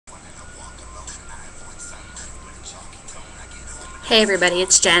Hey everybody,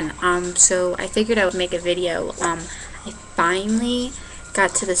 it's Jen. So I figured I would make a video. I finally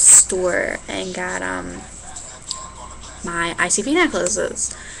got to the store and got my ICP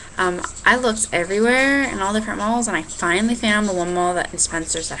necklaces. I looked everywhere in all different malls, and I finally found the one mall that in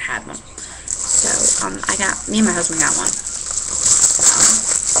Spencer's that had them. So me and my husband got one.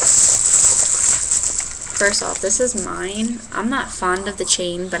 First off, this is mine. I'm not fond of the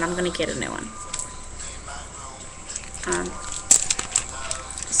chain, but I'm gonna get a new one.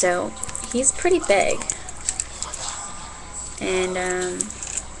 So he's pretty big, and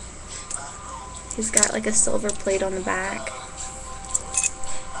he's got like a silver plate on the back,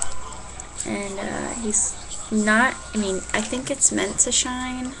 and he's not, I think it's meant to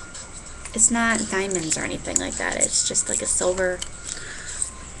shine. It's not diamonds or anything like that. It's just like a silver,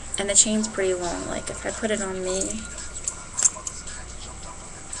 and the chain's pretty long. Like if I put it on me,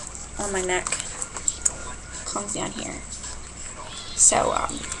 on my neck, it comes down here. So,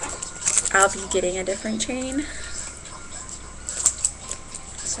 I'll be getting a different chain.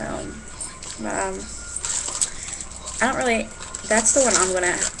 So, I don't really, that's the one I'm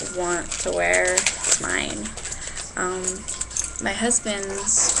gonna want to wear, mine. My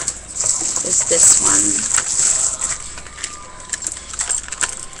husband's is this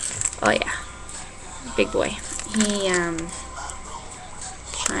one. Oh yeah, big boy. He,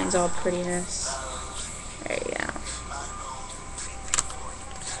 shines all prettiness. There you go.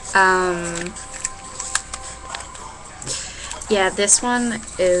 Yeah, this one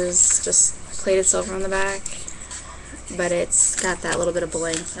is just plated silver on the back, but it's got that little bit of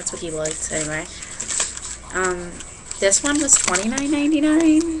bling. That's what he likes anyway. This one was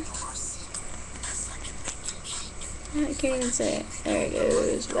 $29.99. I can't even say it. There it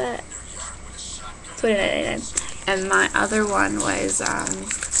goes. But $29.99. And my other one was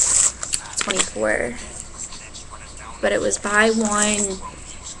 $24. But it was buy one,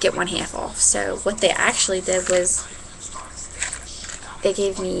 get one half off. So what they actually did was they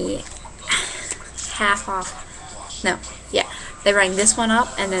gave me half off. No, yeah, they rang this one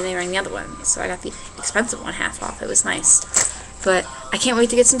up and then they rang the other one, so I got the expensive one half off. It was nice. But I can't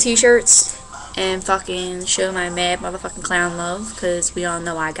wait to get some t-shirts and fucking show my mad motherfucking clown love, because we all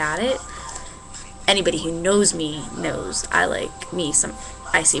know I got it. Anybody who knows me knows I like me some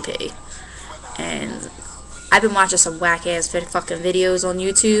ICP, and I've been watching some whack-ass fucking videos on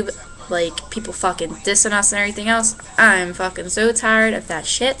YouTube, like people fucking dissing us and everything else. I'm fucking so tired of that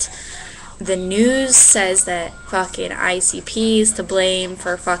shit. The news says that fucking ICP is to blame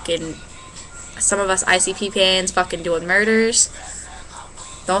for fucking some of us ICP fans fucking doing murders.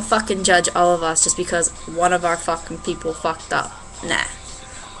 Don't fucking judge all of us just because one of our fucking people fucked up. Nah.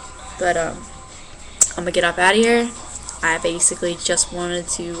 But, I'm gonna get up out of here. I basically just wanted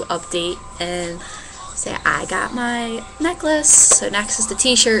to update and say I got my necklace. So next is the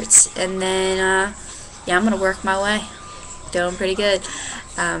t-shirts, and then yeah, I'm gonna work my way. Doing pretty good.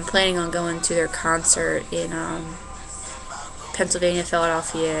 Planning on going to their concert in Pennsylvania,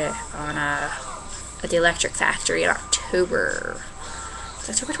 Philadelphia on at the Electric Factory in October. It's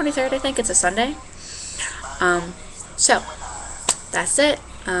October 23rd, I think. It's a Sunday. So that's it.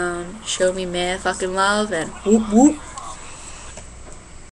 Show me mad fucking love, and whoop whoop.